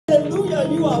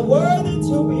Hallelujah. You are worthy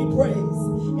to be praised.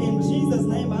 In Jesus'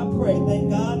 name I pray. Thank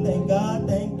God, thank God,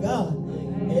 thank God.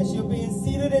 As you're being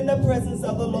seated in the presence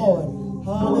of the Lord.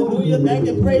 Hallelujah. Thank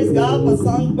and praise God for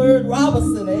Songbird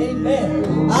Robinson.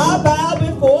 Amen. I bow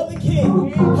before the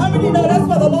King. How many know that's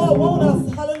where the Lord wants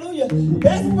us? Hallelujah.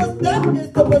 That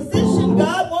is the position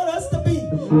God wants us to be.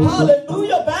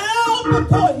 Hallelujah. Bow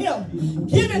before Him.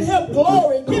 Giving Him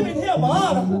glory. Giving Him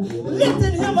honor.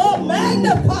 Lifting Him up.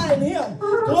 Magnifying Him.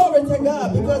 Glory to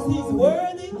God. Because He's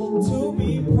worthy to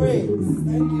be praised.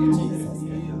 Thank you, Jesus.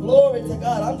 Glory to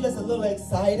God. I'm just a little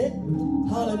excited.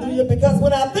 Hallelujah. Because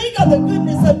when I think of the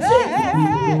goodness of Jesus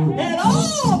and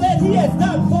all that He has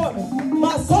done for me,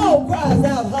 my soul cries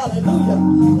out,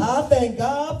 hallelujah. I thank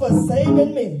God for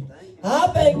saving me. I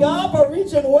thank God for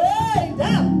reaching way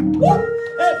down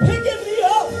and picking me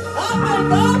up. I thank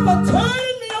God for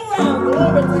turning me around.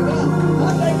 Glory to God.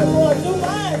 I thank Him for a new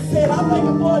mindset. I thank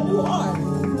Him for a new heart.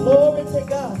 Glory to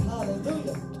God.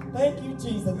 Hallelujah. Thank you,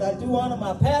 Jesus. I do honor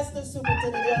my pastor,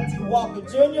 Superintendent L.T. Walker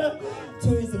Jr., to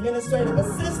his administrative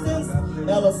assistants,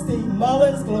 Ella Steve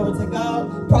Mullins, glory to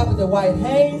God, Prophet Dwight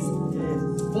Haynes,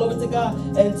 glory to God,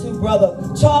 and to Brother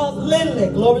Charles Lindley,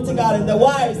 glory to God, and their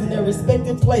wives in their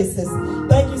respective places.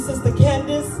 Thank you, Sister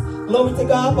Candace, glory to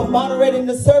God, for moderating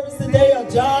the service today. A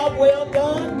job well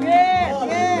done.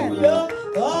 Hallelujah.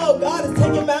 Oh, God is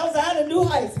taking Mount Zion to new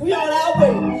heights. We on our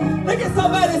way. Look at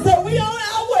somebody and say, we on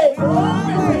our way.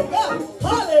 Glory to God.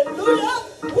 Hallelujah.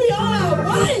 We on our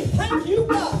way. Thank you,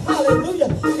 God. Hallelujah.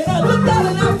 And I looked out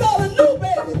and I saw the new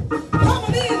baby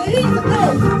coming in the east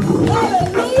today.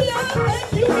 Hallelujah. Thank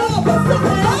you, God, for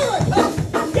Sister Erica.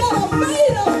 Got a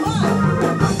maid of mine.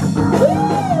 Woo.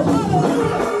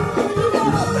 Hallelujah. When you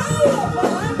got a maid of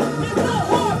mine, it's not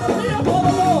hard to live for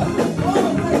the Lord.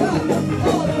 Glory to God.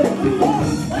 Hallelujah.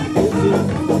 Thank you, Jesus.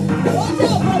 Watch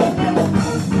out, Brother Miller.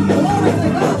 Glory to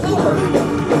God. Hallelujah.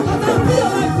 Because I feel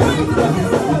like praising Him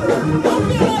this morning. I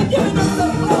feel like giving Him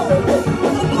some glory.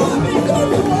 The Lord been good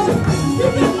to us.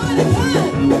 He's been mighty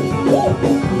kind. Woo.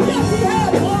 Yes, He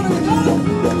has. Glory to God.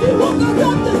 He woke us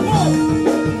up this morning.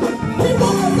 He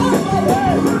woke us up, my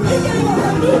word. He gave us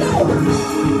a new day.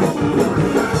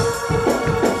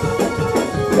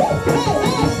 Hey,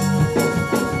 hey.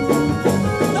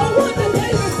 No wonder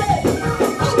David said,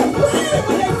 I was glad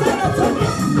when they said unto me,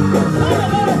 come and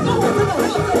let us go into the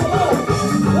house of the Lord.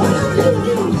 Whatever you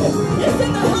need, it's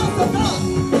in the house of God.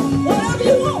 Whatever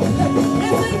you want,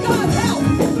 it's in God's house.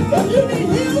 If you need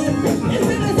healing, it's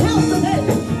in His house today.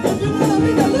 If you want to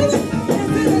be delivered,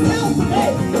 it's in His house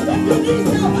today. If you need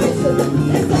salvation,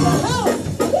 it's in the house.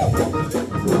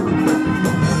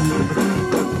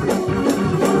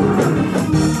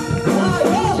 My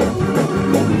God.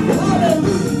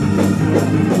 Hallelujah.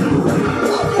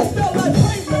 I just felt like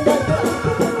praising Him right there.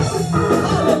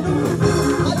 Hallelujah.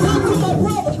 I talked to my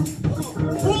brother,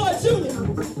 Floyd Jr.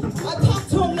 I talked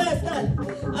to him last night.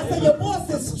 I said, your voice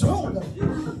is stronger.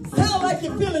 Sound like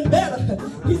you're feeling better.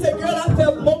 He said, girl, I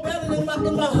felt more better than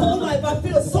in my whole life. I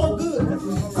feel so good.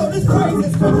 So this praise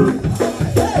is for you.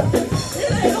 Hey,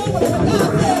 it ain't over till God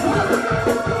says right.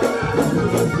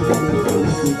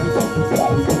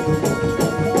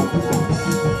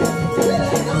 It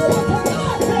ain't over till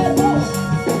God says no.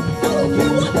 I don't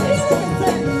care what the enemy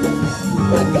says.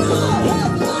 But God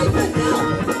has life and death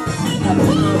in the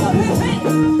palm of His hand.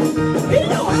 He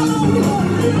know how long we're going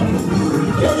to live.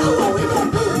 He know what we're going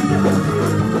to do.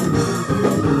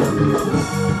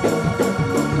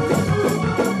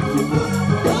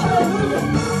 Hallelujah.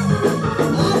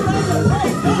 I thank and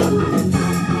praise God.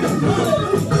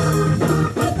 Hallelujah.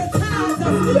 That the ties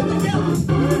are still together.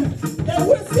 That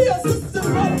we're still sisters and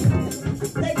brothers.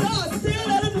 That God still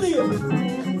let Him live.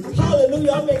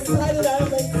 Hallelujah. I'm excited. I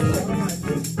am excited.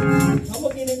 I'm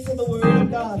going to get into the Word of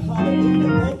God. Hallelujah.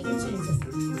 Thank you, Jesus.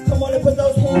 Come on and put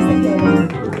those hands together.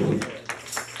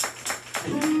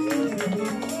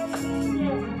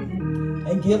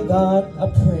 And give God a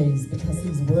praise because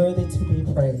He's worthy to be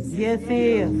praised. Yes,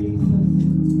 He is.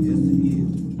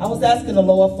 I was asking the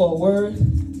Lord for a word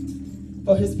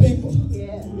for His people.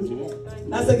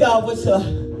 I said, God, what shall I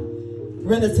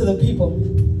render to the people?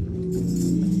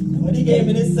 And when He gave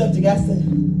me this subject,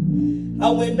 I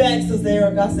went back, Sister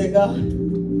Erica. I said, God,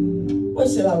 what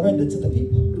shall I render to the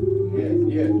people?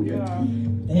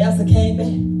 The answer came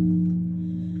back.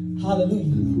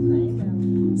 Hallelujah.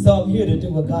 So I'm here to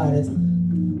do what God has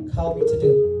called me to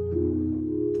do.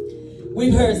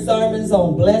 We've heard sermons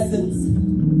on blessings,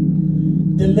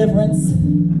 deliverance,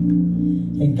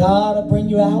 and God will bring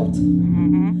you out.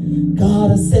 God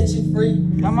will set you free.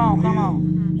 Come on, come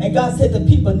on. And God said the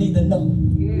people need to know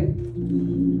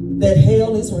that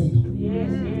hell is real.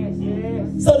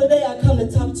 So today I come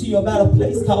to talk to you about a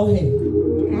place called hell.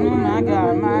 My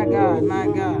God, my God, my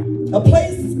God. A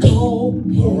place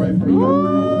called hell.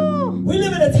 Ooh. We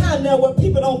live in a time now where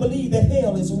people don't believe that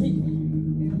hell is real.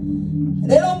 And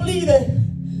they don't believe that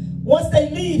once they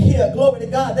leave here, glory to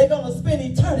God, they're going to spend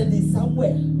eternity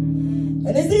somewhere.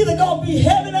 And it's either going to be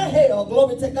heaven or hell,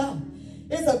 glory to God.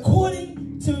 It's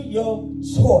according to your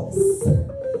choice.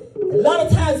 A lot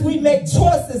of times we make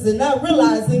choices and not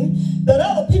realizing that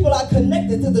other people are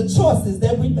connected to the choices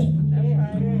that we make.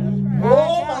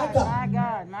 Oh my God. My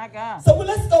God, my God. So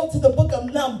let's go to the book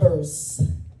of Numbers.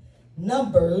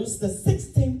 Numbers, the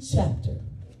 16th chapter,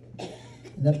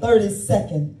 and the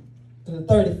 32nd to the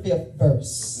 35th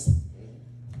verse.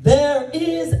 There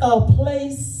is a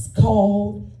place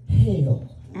called hell.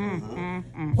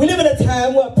 We live in a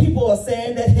time where people are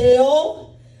saying that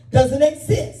hell doesn't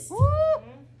exist.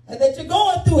 And that you're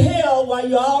going through hell while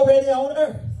you're already on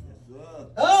earth.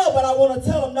 Oh, but I want to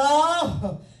tell them,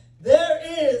 no, there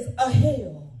is a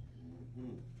hell.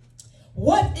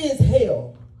 What is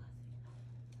hell?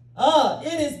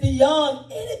 It is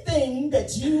beyond anything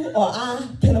that you or I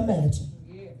can imagine.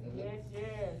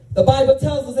 The Bible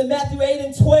tells us in Matthew 8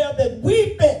 and 12 that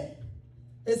weeping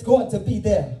is going to be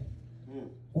there.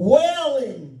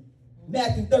 Wailing,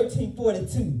 Matthew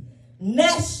 13:42.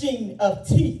 Gnashing of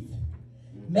teeth,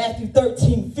 Matthew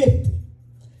 13:50.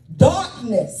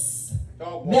 Darkness,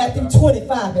 Matthew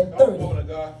 25 and 30.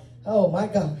 Oh my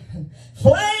God.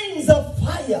 Flames of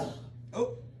fire,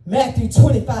 Matthew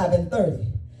 25 and 30.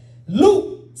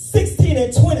 Luke 16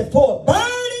 and 24.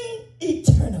 Burning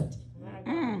eternity.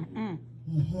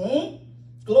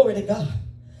 Glory to God.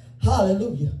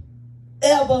 Hallelujah.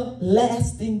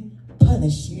 Everlasting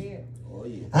punishment.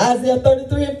 Isaiah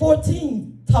 33 and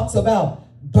 14 talks about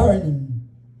burning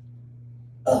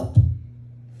up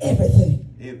everything.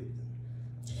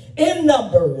 In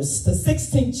Numbers, the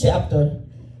 16th chapter,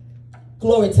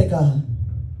 glory to God,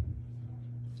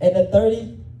 and the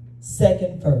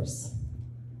 32nd verse,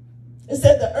 it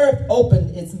said the earth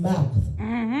opened its mouth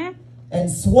and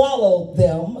swallowed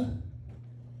them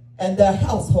and their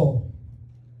household,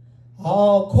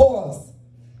 all Korah's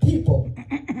people,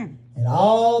 and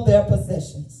all their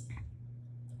possessions.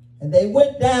 And they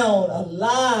went down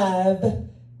alive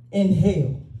in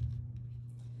hell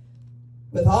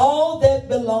with all that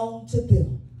belonged to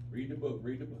them. Read the book,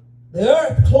 read the book. The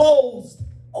earth closed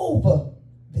over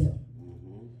them,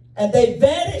 and they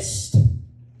vanished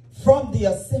from the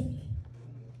assembly.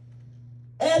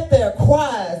 At their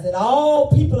cries, and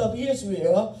all people of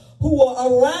Israel who were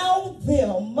around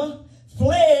them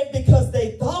fled because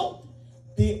they thought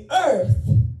the earth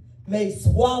may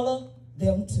swallow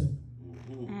them too.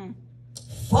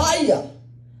 Fire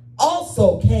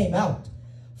also came out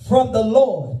from the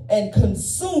Lord and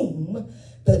consumed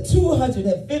the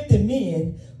 250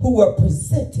 men who were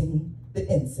presenting the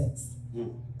incense.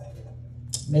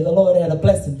 May the Lord add a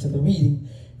blessing to the reading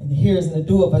and the hearers and the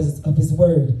doer of his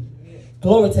word.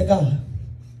 Glory to God.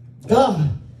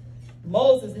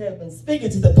 Moses had been speaking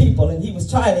to the people, and he was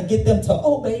trying to get them to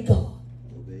obey God.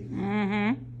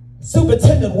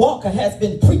 Superintendent Walker has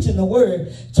been preaching the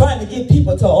word, trying to get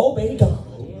people to obey God.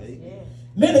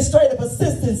 Administrative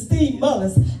Assistant Steve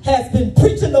Mullins has been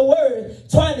preaching the word,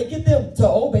 trying to get them to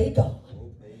obey God.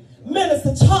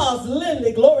 Minister Charles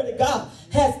Lindley, glory to God,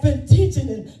 has been teaching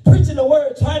and preaching the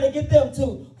word, trying to get them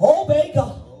to obey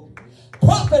God.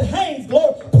 Prophet Haynes,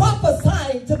 glory,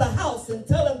 prophesying to the house and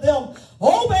telling them,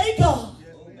 obey God.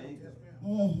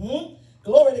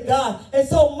 Glory to God. And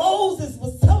so Moses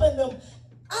was telling them,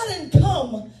 I didn't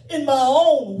come in my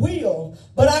own will,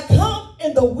 but I come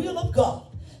in the will of God,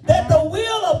 that the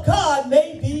will of God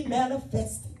may be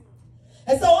manifested.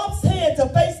 And so I'm saying to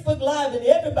Facebook Live and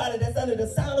everybody that's under the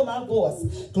sound of my voice,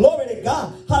 glory to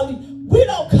God, hallelujah, we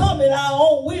don't come in our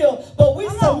own will, but we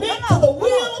submit to the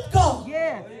will of God.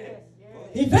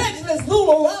 Evangelist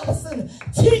Lula Robinson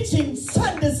teaching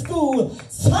Sunday school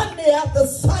Sunday after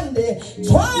Sunday,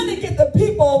 trying to get the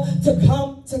people to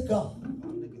come to God.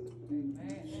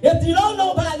 If you don't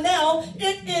know by now,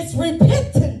 it is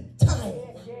repentant time.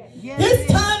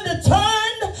 It's time to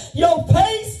turn your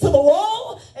face to the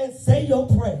wall and say your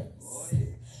prayers.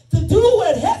 To do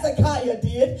what Hezekiah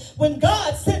did when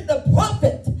God sent the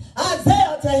prophet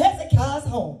Isaiah to Hezekiah's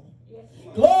home.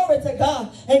 Glory to God.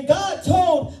 And God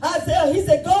told Isaiah, he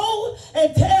said, go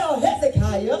and tell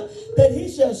Hezekiah that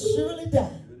he shall surely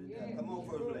die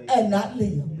and not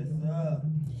live.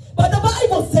 But the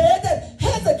Bible said that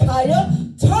Hezekiah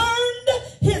turned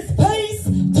his face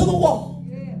to the wall.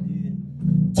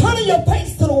 Turning your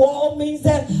face to the wall means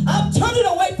that I'm turning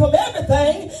away from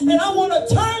everything and I want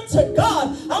to turn to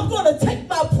God. I'm going to take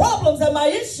my problems and my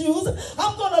issues,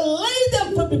 I'm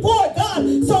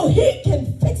so he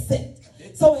can fix it.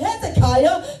 So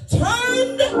Hezekiah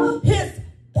turned his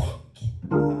back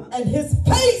and his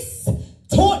face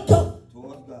toward God.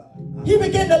 He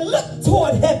began to look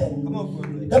toward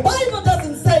heaven. The Bible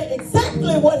doesn't say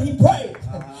exactly what he prayed,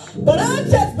 but I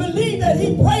just believe that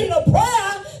he prayed a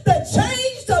prayer that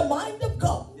changed the mind of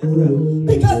God.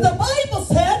 Because the Bible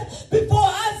said before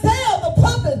Isaiah the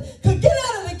prophet could get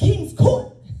out of the king's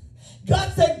court,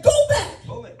 God said, go back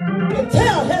and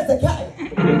tell Hezekiah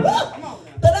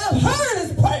that I've heard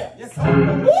his prayer.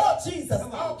 Oh, Jesus.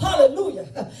 Hallelujah.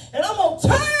 And I'm going to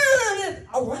turn it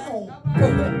around for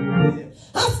him.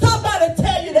 I stopped by to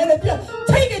tell you that if you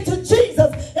take it to Jesus,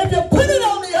 if you put it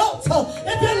on the altar,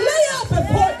 if you lay out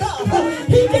before God,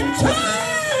 he can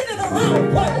turn it around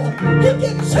for you. He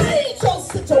can change your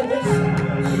situation.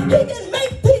 He can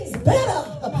make things better.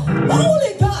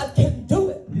 Only God can do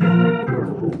it.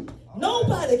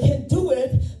 Nobody can do it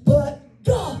but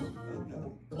God.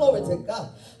 Glory to God.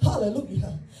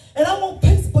 Hallelujah. And I want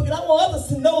Facebook and I want others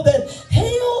to know that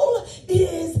hell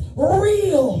is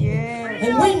real.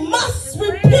 And we must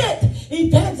repent.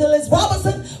 Evangelist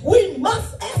Robinson, we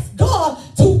must ask God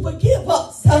to forgive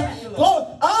us.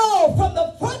 From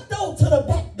the front door to the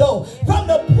back door, from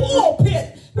the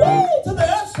pulpit to the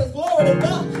ushers, glory to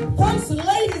God. First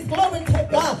ladies, glory to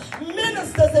God.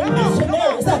 Ministers and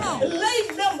missionaries, lay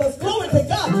members, glory to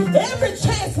God. Every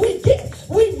chance we get,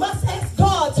 we must ask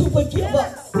God to forgive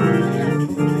us.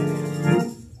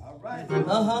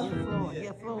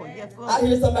 Yes, Lord. I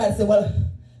hear somebody say, well,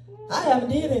 I haven't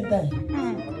did anything.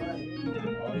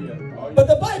 But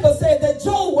the Bible said that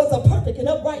Job was a perfect and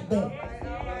upright man.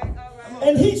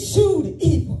 And he shewed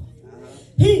evil.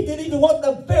 He didn't even want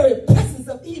the very presence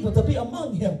of evil to be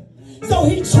among him. So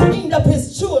he trained up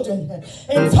his children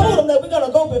and told them that we're going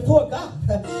to go before God.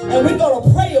 And we're going to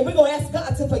pray and we're going to ask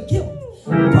God to forgive them.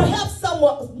 Perhaps some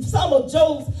of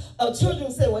Job's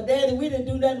children said, well, Daddy, we didn't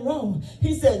do nothing wrong.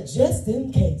 He said, just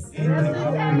in case. I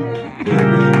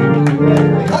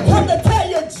come to tell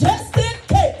you, just in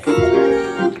case.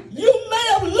 You may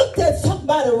have looked at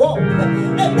somebody wrong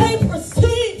and they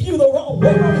perceived you the wrong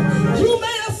way. You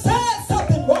may have said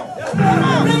something wrong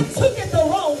and they took it the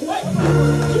wrong way.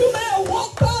 You may have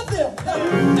walked by them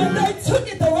and they took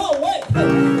it the wrong way.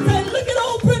 Say, look at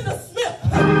old Brenda Smith.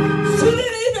 She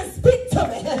didn't even speak to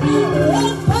me.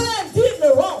 Walked by and did me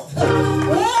wrong.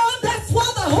 Well, that's why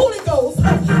the Holy Ghost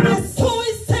is so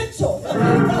essential. The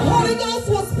Holy Ghost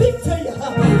will speak to you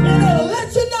and it'll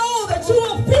let you know that you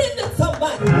offended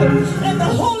somebody. And the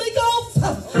Holy Ghost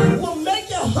will make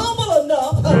you humble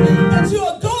enough that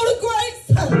you'll go to Grace,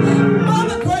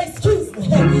 Mother Grace, excuse me,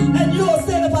 and you'll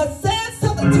say, if I said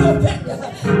something to offend you,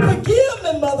 forgive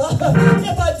me, Mother.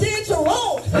 If I did you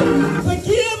wrong,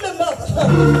 forgive me, Mother.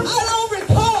 I don't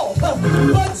recall, but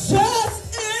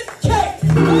just in case.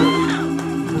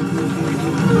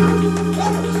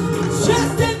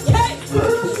 Just in case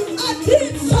I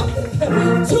did something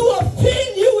to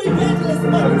offend you, Evangelist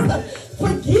Moses,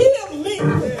 forgive me.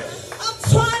 I'm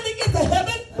trying to get to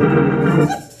heaven.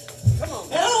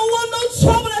 And I don't want no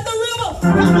trouble at the river.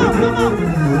 Come on.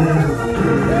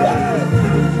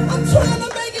 I'm trying to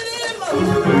make it in, Mother.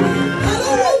 I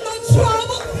don't want no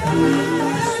trouble.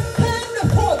 I stand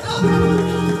before God.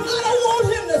 I don't want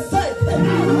him to say,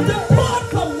 depart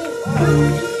from me.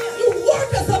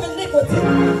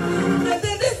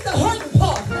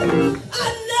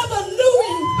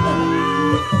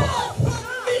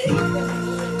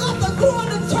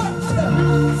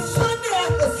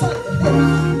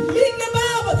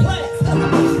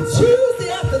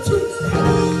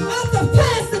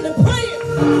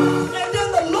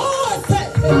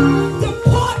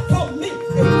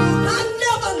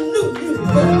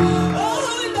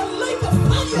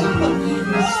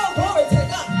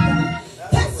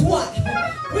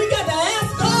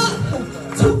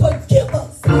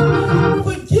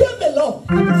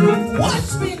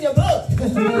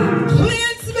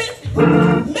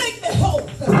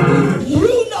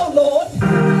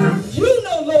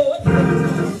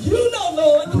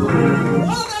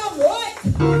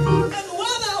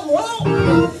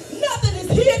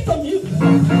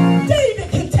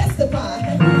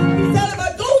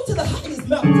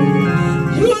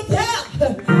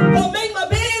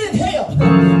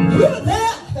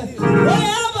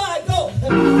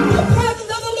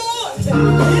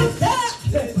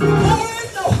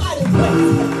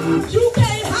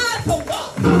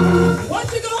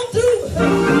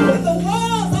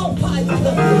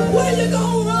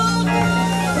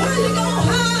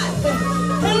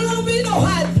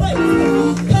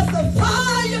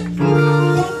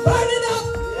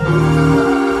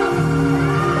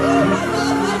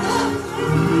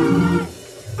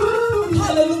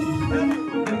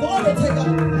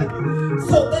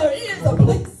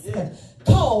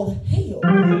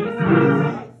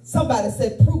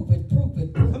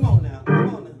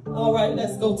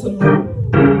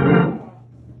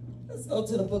 Let's go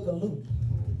to the book of Luke.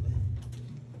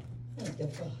 Thank you,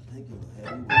 Father. Thank you.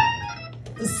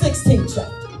 The 16th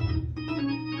chapter.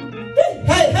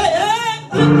 Hey.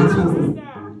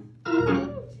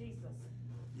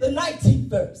 The 19th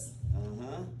verse.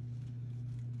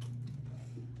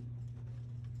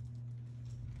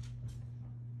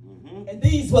 And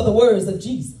these were the words of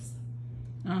Jesus.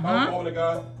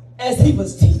 As he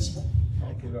was teaching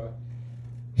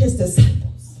his disciples.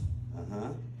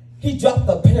 He dropped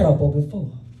a parable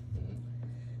before.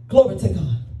 Glory to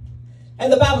God.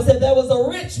 And the Bible said there was a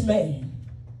rich man.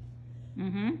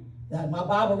 Now, my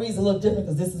Bible reads a little different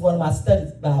because this is one of my study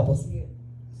Bibles.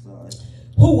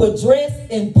 Who were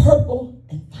dressed in purple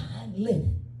and fine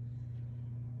linen.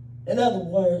 In other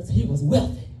words, he was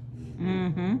wealthy.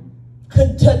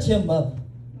 Couldn't touch him, mother.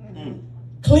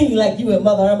 Clean like you and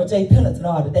Mother Irma J. Pennington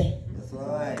are today. That's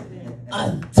right.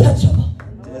 Untouchable.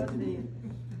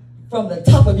 From the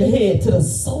top of your head to the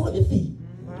sole of your feet.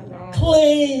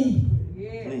 Clean.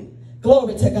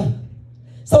 Glory to God.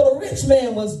 So the rich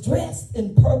man was dressed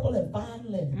in purple and fine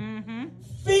linen.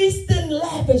 Feasting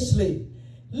lavishly.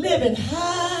 Living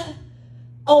high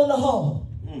on the hall.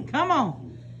 Come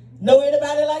on. Know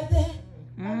anybody like that?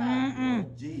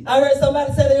 I heard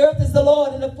somebody say the earth is the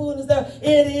Lord and the fullness thereof.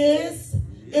 It is.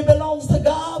 It belongs to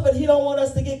God, but he don't want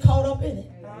us to get caught up in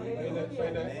it.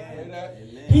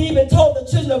 He even told the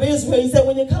children of Israel, he said,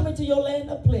 when you come into your land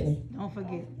of plenty,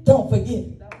 don't forget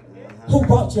who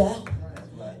brought you out.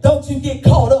 Don't you get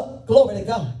caught up. Glory to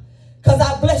God. Because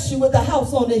I blessed you with a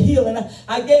house on the hill, and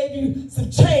I gave you some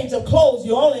change of clothes.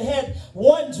 You only had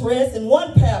one dress and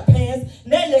one pair of pants.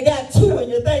 Now you got two, and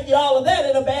you think you all of that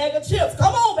in a bag of chips.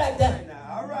 Come on back down.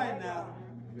 All right now.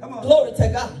 Come on. Glory to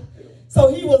God. So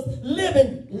he was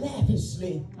living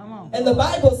lavishly. And the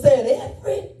Bible said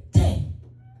every day.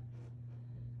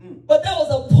 But there was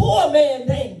a poor man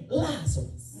named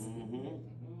Lazarus.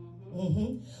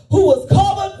 Who was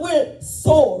covered with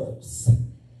sores.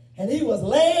 And he was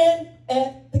laying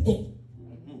at the gate.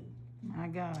 My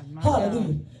God.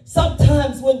 Hallelujah. God.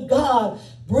 Sometimes when God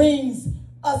brings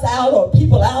us out or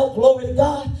people out, glory to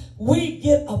God, we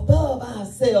get above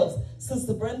ourselves.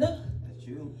 Sister Brenda, That's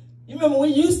you. you remember we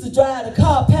used to drive the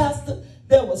car past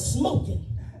that was smoking.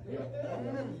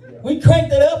 We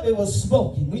cranked it up, it was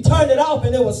smoking. We turned it off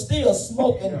and it was still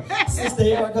smoking. Sister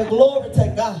Erica, glory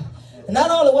to God. And not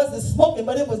only was it smoking,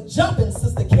 but it was jumping,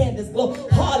 Sister Candace.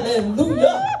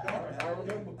 Hallelujah.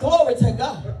 Glory to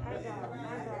God.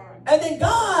 And then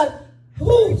God,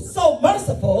 who's so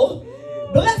merciful,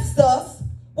 blessed us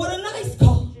with a nice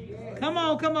car. Come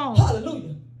on.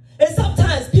 Hallelujah. And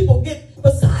sometimes people get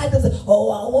beside us and say,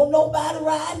 oh, I don't want nobody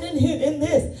riding in here in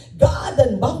this. God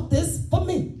done bought this for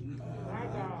me.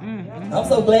 I'm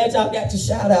so glad y'all got your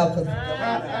shout out, because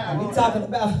we're talking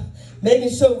about making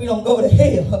sure we don't go to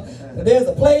hell. There's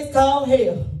a place called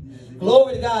hell.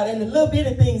 Glory to God. And the little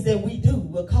bitty things that we do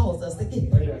will cause us to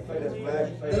get there.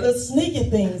 The little sneaky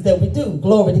things that we do.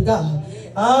 Glory to God.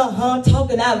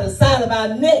 Talking out of the side of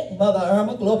our neck, Mother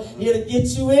Irma. Glory. It'll get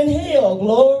you in hell.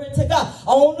 Glory to God.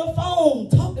 On the phone,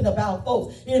 talking about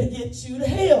folks. It'll get you to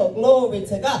hell. Glory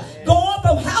to God. Going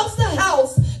from house to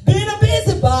house, being a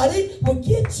busybody will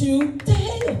get you to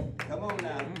hell. Come on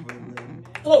now.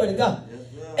 Glory to God.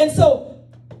 And so,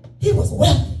 he was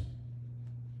wealthy.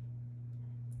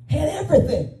 Had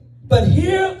everything. But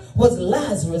here was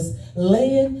Lazarus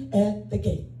laying at the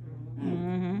gate.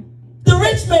 The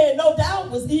rich man, no doubt,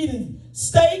 was eating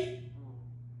steak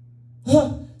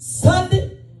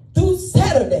Sunday through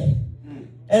Saturday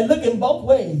and looking both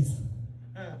ways,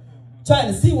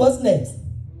 trying to see what's next.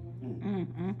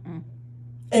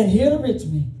 And here the rich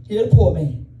man, here the poor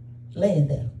man, laying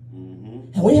there.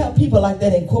 And we have people like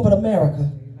that in corporate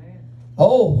America.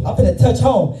 Oh, I'm going to touch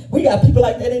home. We got people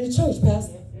like that in the church,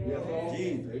 Pastor.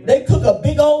 They cook a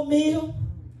big old meal,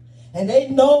 and they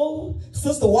know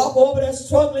Sister walk over there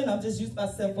struggling. I'm just using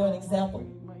myself for an example.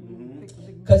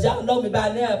 Because y'all know me by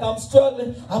now. If I'm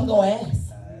struggling, I'm going to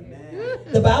ask.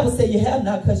 The Bible said you have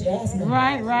not because you ask me.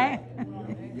 Right.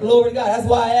 Glory to God. That's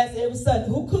why I ask every Sunday,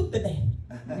 who cooked today?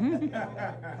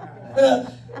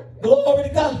 Glory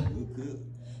to God.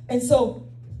 And so,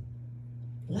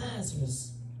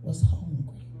 Lazarus was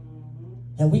hungry.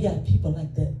 And we got people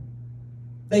like that.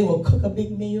 They will cook a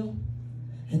big meal,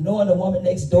 and knowing the woman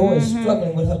next door is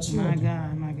struggling with her children.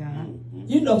 My God.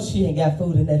 You know she ain't got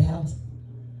food in that house.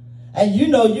 And you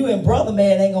know you and brother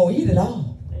man ain't going to eat it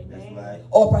all. That's right.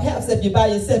 Or perhaps if you're by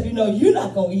yourself, you know you're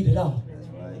not going to eat it all. That's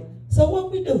right. So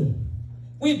what we do?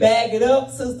 We bag it up,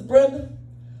 Sister Brenda,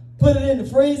 put it in the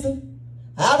freezer,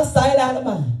 out of sight, out of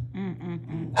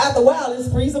mind. After a while, this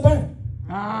freezer burn.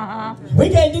 We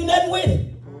can't do nothing with it.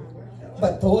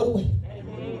 but throw it away.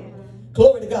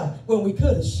 Glory to God. When we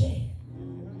could have shared.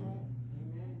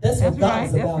 That's what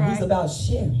God's about. Right. He's about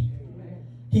sharing.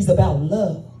 He's about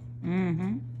love.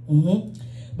 Mm-hmm.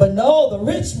 But no, the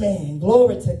rich man,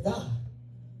 glory to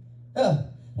God.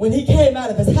 When he came out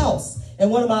of his house, in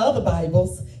one of my other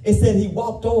Bibles, it said he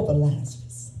walked over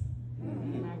Lazarus.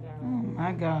 Oh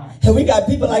my God. And we got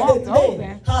people like that today.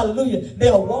 Over. Hallelujah.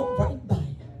 They'll walk right by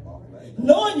you.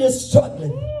 Knowing you're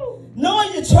struggling.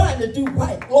 Knowing you're trying to do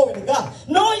right. Glory to God.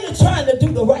 Knowing you're trying to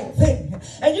do the right thing.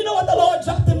 And you know what the Lord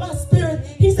dropped in my spirit?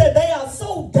 He said they are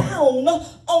so down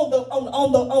on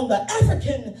the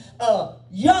African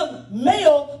young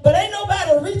male, but ain't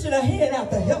nobody reaching a hand out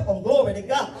to help them. Glory to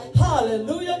God.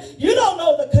 Hallelujah. You don't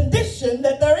know the condition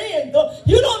that they're in.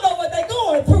 You don't know what they're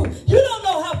going through. You don't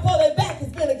know how far their back has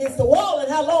been against the wall and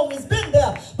how long it's been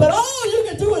there. But all you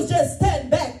can do is just stand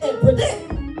back and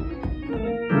predict.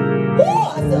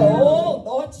 I said, oh,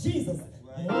 Lord Jesus.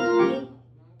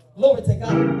 Glory to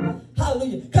God.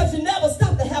 Hallelujah. Because you never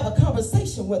stopped to have a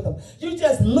conversation with them. You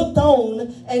just looked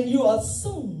on and you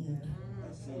assumed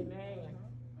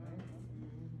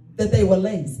that they were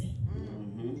lazy.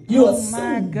 You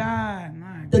assumed my God.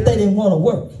 that they didn't want to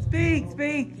work.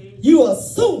 Speak. You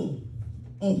assume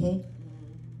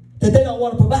that they don't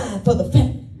want to provide for the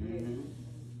family.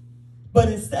 But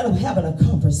instead of having a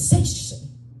conversation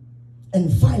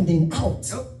and finding out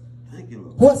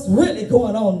what's really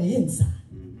going on the inside,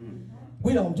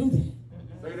 we don't do that.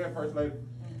 Say that, First Lady.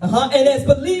 And as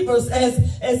believers,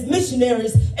 as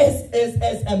missionaries,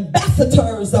 as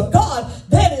ambassadors of God,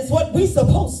 that is what we're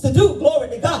supposed to do. Glory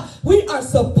to God. We are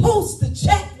supposed to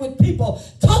chat with people,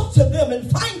 talk to them, and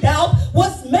find out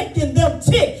what's making them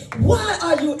tick. Why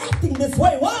are you acting this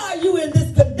way? Why are you in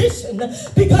this condition?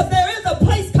 Because there is a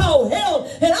place called hell,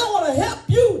 and I want to help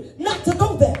you not to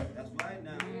go there. That's right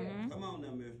now. Come on now,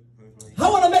 First Lady. I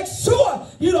want to make sure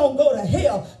you don't go to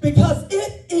hell because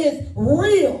it is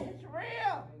real.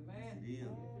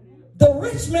 The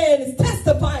rich man is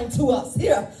testifying to us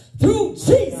here through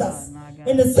Jesus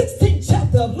in the 16th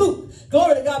chapter of Luke.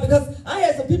 Glory to God, because I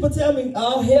had some people tell me,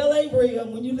 oh, hell ain't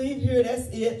real. When you leave here, that's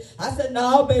it. I said,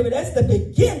 no, baby, that's the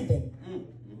beginning.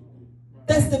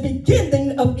 That's the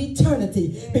beginning of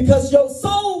eternity, because your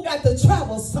soul got to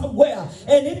travel somewhere,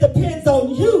 and it depends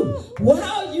on you.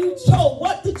 How you chose.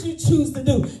 What did you choose to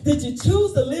do? Did you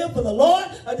choose to live for the Lord,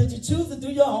 or did you choose to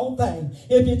do your own thing?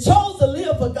 If you chose to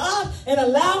live for God and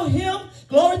allow him,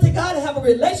 glory to God, to have a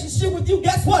relationship with you,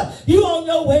 guess what? You on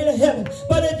your way to heaven.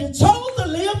 But if you chose to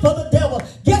live for the devil,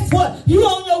 guess what? You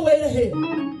on your way to hell.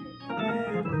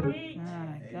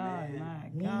 My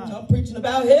God. I'm preaching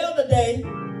about hell today.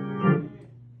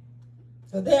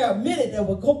 So there are many that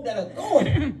are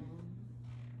going.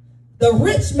 The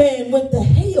rich man went to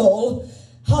hell,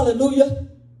 hallelujah,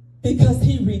 because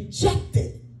he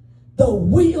rejected the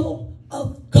will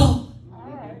of God.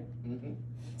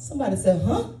 Somebody said,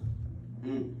 huh?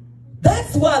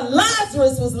 That's why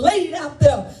Lazarus was laid out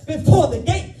there before the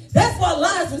gate. That's why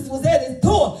Lazarus was at his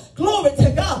door. Glory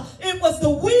to God. It was the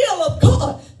will of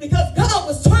God, because God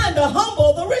was trying to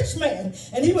humble the rich man.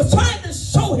 And he was trying to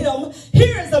show him,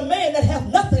 here is a man that have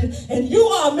nothing, and you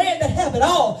are a man that have it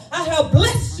all. I have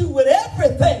blessed you with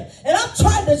everything. And I'm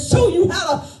trying to show you how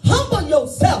to humble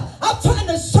yourself. I'm trying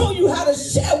to show you how to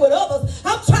share with others.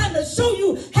 I'm trying to show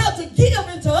you how to give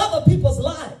into other people's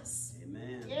lives.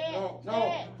 Amen.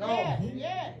 No.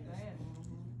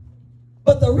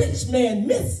 But the rich man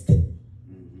missed it.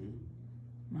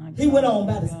 He went on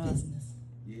about his business.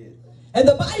 Yes. And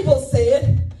the Bible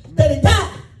said that he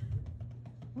died.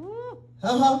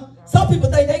 Some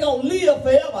people think they're going to live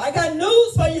forever. I got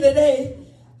news for you today.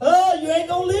 Oh, you ain't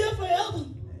going to live forever.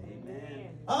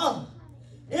 Amen.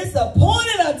 It's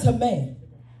appointed unto man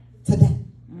to die.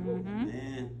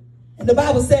 Amen. And the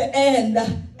Bible said, and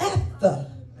after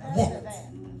that,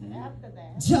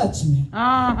 judgment.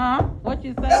 What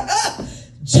you say?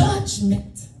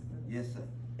 Judgment Yes, sir.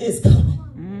 is coming.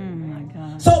 My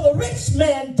God. So the rich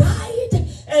man died,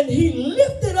 and he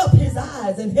lifted up his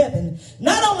eyes in heaven.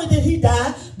 Not only did he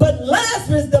die, but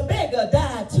Lazarus the beggar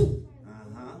died too.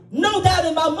 No doubt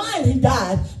in my mind he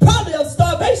died. Probably of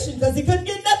starvation, because he couldn't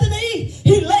get nothing to eat.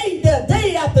 He laid there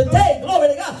day after day, glory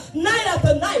to God, night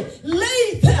after night,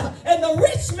 laid there. And the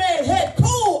rich man had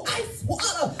cold ice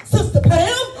water, Sister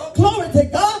Pam, glory to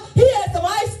God. He had some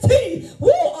iced tea,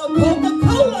 a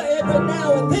Coca-Cola every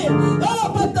now and then.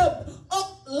 Oh, but the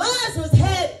Lazarus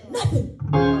had nothing.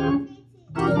 And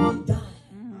he died.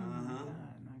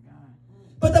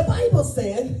 But the Bible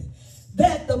said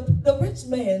that the rich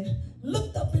man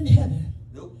looked up in heaven.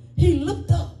 Nope. He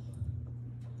looked up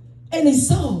and he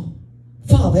saw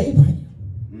Father Abraham.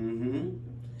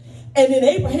 And in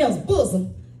Abraham's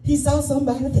bosom, he saw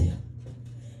somebody there.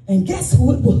 And guess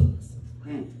who it was?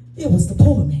 It was the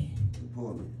poor man.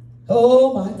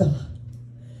 Oh my God.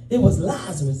 It was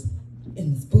Lazarus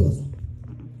in his bosom.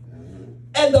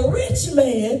 And the rich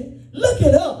man,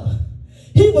 looking up,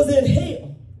 he was in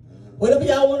hell. Whatever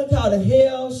y'all want to call it,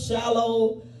 hell,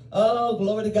 shallow, oh,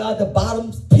 glory to God, the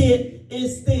bottom pit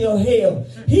is still hell.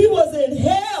 He was in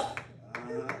hell,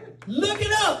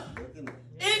 looking up,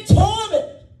 in torment,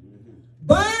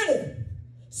 burning,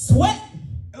 sweating,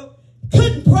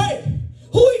 couldn't pray.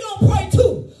 Who you gonna pray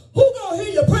to? Who gonna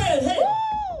hear your prayer in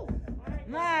hell?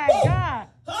 My God.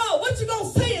 Oh, what you gonna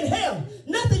say in hell?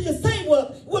 Nothing you say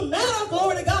will matter,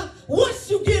 glory to God. Once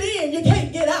you get in, you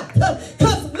can't get out.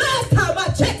 Because last time I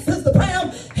checked, Sister Pam,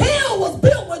 hell was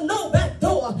built with no back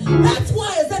door. That's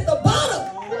why it's at the bottom.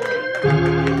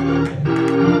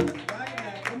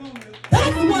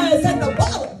 That's why it's at the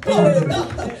bottom, glory to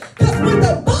God. Because with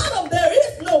the bottom, there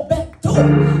is no back door.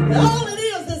 All it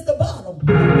is the bottom.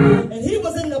 And he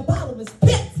was in the bottomless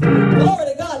pit, glory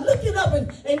to God, looking up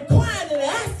and crying and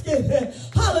asking,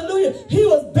 hallelujah. He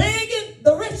was begging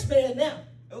the rich man now.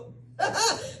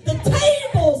 The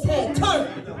tables had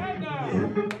turned.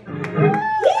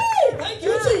 Yay! Thank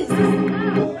you, Jesus.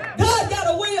 God got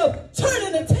a way of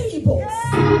turning the tables.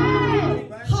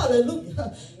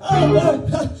 Hallelujah. Oh,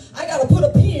 Lord, I got to put a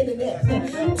pin in that.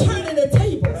 Turning the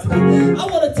tables. I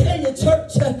want to tell you,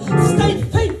 church, stay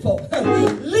faithful.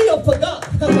 Live for God.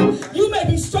 You may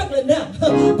be struggling now,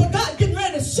 but God getting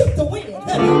ready to shift the wind.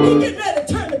 He getting ready to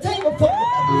turn the table for you.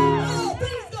 Oh,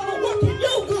 things going to work in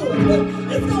your good.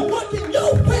 It's going to work in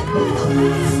your favor.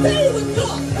 Stay with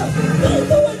God. Don't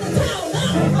go into town now.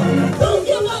 Don't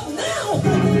give up now.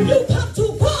 You come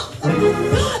too far.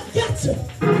 God got you.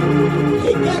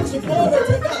 He got you. Glory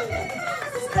to God.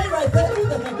 Stay right there.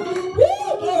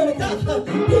 Woo, glory to God.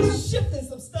 He's shifting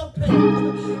some stuff.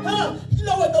 You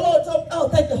know what the Lord told me? Oh,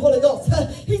 thank you, Holy Ghost.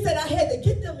 He said I had to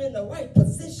get them in the right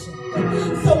position.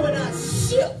 So when I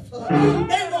shift,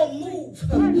 they won't move.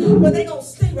 But they're going to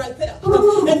stay right there.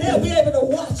 And they'll be able to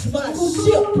watch my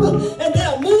shift. And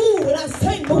they'll move when I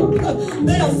say move.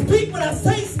 They'll speak when I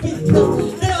say speak.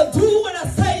 They'll do when I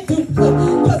say do.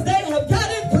 Because they have got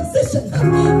in position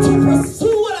to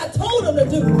pursue what I told them to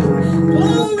do.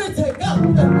 Glory to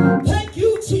God. Thank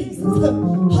you, Jesus.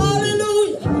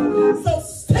 Hallelujah. So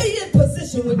stay in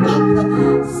position with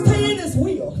God. Stay in his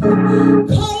will.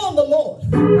 Call on the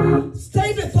Lord.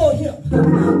 Stay before him.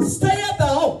 Stay at the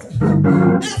altar.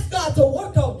 Ask God to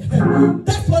work on you.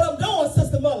 That's what I'm doing,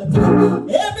 Sister Mullen.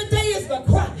 Every day is my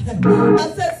cry.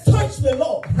 I said, search me,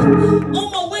 Lord.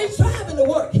 On my way driving to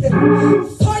work.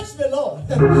 Search me, Lord.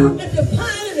 If you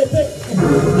find anything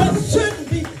that shouldn't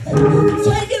be,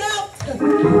 take it out.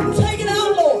 Take it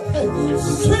out, Lord.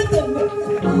 Strengthen me.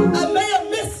 I may have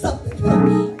missed something.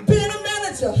 Being a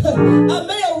manager, I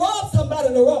may have robbed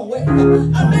somebody the wrong way.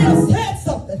 I may have said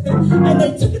something and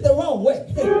they took it the wrong way.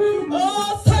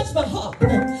 Oh, search my heart.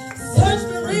 Search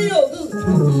me real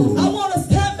good. I want to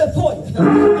stand before you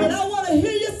and I want to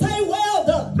hear you say, well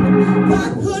done, my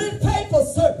good and faithful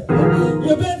servant.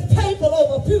 You've been faithful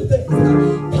over a few things.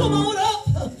 Come on up.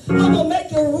 I'm going to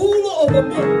make you ruler over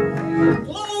me.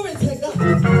 Glory to God.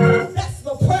 That's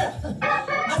my prayer.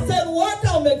 I said, work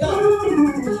on me, God.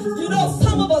 You know,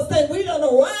 some of us think we done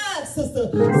arrived, Sister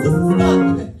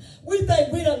Scott. We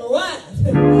think we done arrived.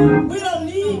 We don't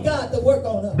need God to work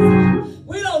on us.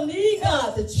 We don't need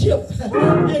God to chip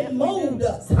and mold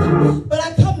us. But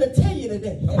I come to tell you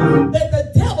today that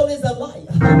the devil is a liar.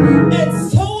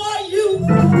 And so are you.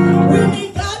 We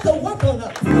need God to work on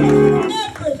us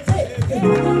every day.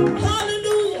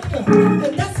 Hallelujah.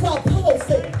 And that's why Paul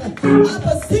said, I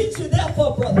beseech you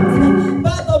therefore, brothers,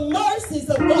 by the mercies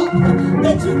of God,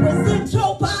 that you present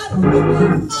your body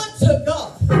unto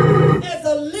God as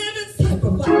a living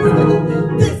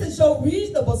sacrifice. This is your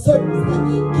reasonable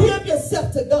service. Give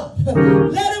yourself to God.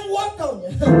 Let him work on you.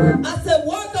 I said,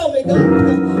 work on me,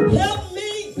 God. Help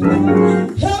me.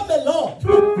 Help me, Lord.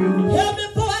 Help me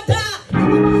before I die.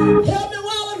 Help me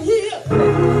while I'm here.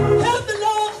 Help me,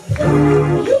 Lord.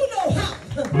 You know how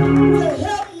to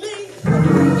help me.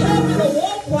 Help me to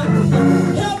walk right.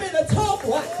 Help me to talk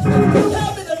right.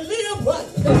 Help me to live right.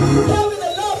 Help me to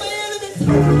love my enemies.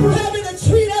 Help me to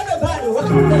treat everybody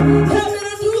right. Help me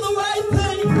to do the right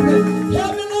thing.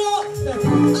 Help me, Lord.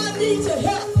 I need your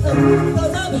help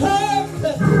because I've heard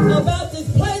about this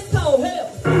place called hell.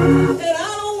 And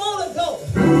I don't want to go.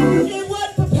 It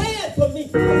wasn't prepared for me.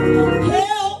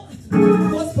 Hell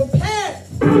was prepared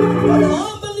for the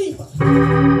unbeliever.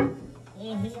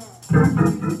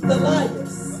 The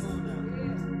liars.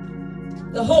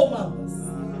 The whoremongers.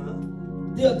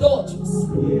 The adulterers.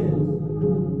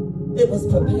 it was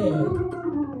prepared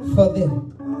for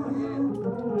them.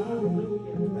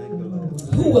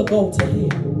 Who will go to hell?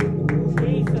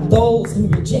 Those who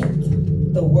reject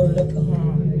the word of God.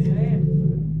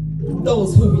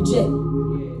 Those who reject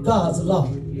God's law.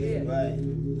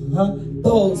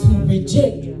 Those who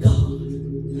reject God.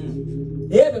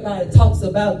 Everybody talks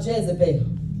about Jezebel.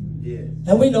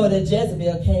 And we know that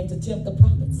Jezebel came to tempt the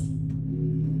prophets.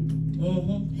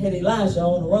 Had Elijah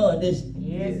on the run, didn't she?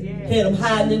 Had him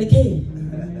hiding in the cave.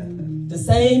 The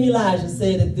same Elijah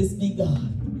said, if this be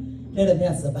God, let him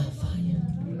answer by fire.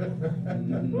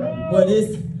 Well,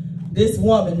 this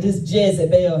woman, this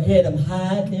Jezebel, had him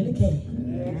hiding in the cave.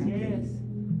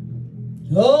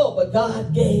 Oh, but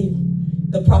God gave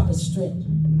the prophet strength.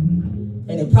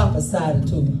 And he prophesied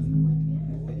to him.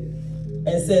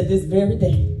 And said, this very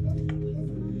day,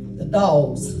 the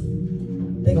dogs,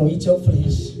 they're going to eat your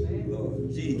flesh.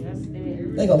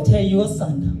 They're going to tear you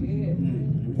asunder.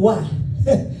 Why?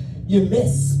 You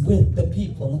mess with the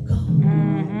people of God.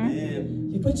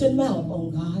 You put your mouth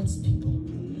on God's people.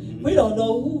 We don't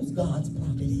know whose God's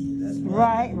prophet is.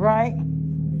 Right, right.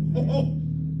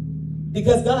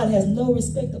 Because God has no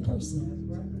respect of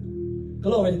person.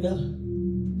 Glory to God.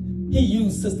 He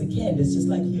used Sister Candace just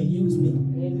like he'll use me.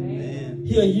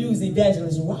 He'll use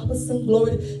Evangelist Robinson.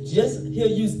 Glory to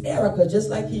he'll use Erica just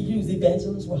like he used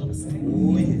Evangelist Robinson.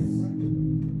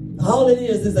 All it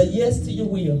is a yes to your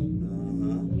will.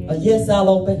 A yes, I'll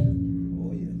obey.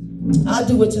 I'll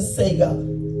do what you say, God.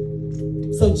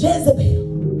 So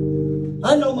Jezebel,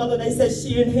 I know, Mother, they said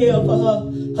she in hell for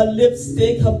her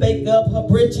lipstick, her makeup, her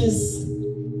britches,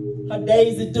 her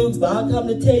Daisy Dukes, but I come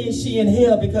to tell you she in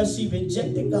hell because she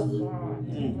rejected God.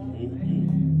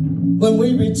 When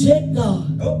we reject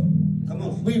God,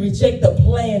 we reject the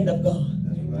plan of God.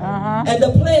 And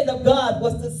the plan of God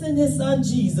was to send his son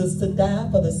Jesus to die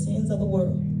for the sins of the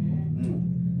world.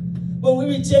 When we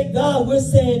reject God, we're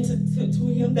saying to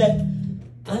him that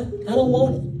I don't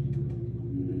want it.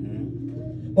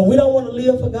 When we don't want to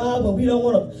live for God, when we don't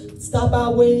want to stop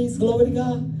our ways, glory to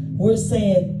God, we're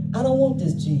saying, I don't want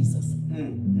this Jesus. Say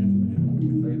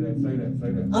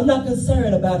that. I'm not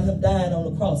concerned about him dying on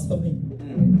the cross for me.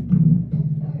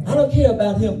 I don't care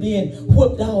about him being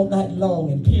whipped all night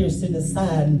long and pierced in the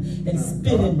side and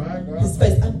spit in his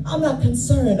face. I'm not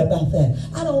concerned about that.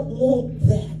 I don't want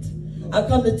that. I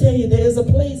come to tell you there is a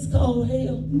place called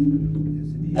hell.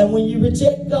 And when you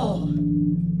reject God,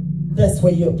 that's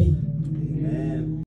where you'll be.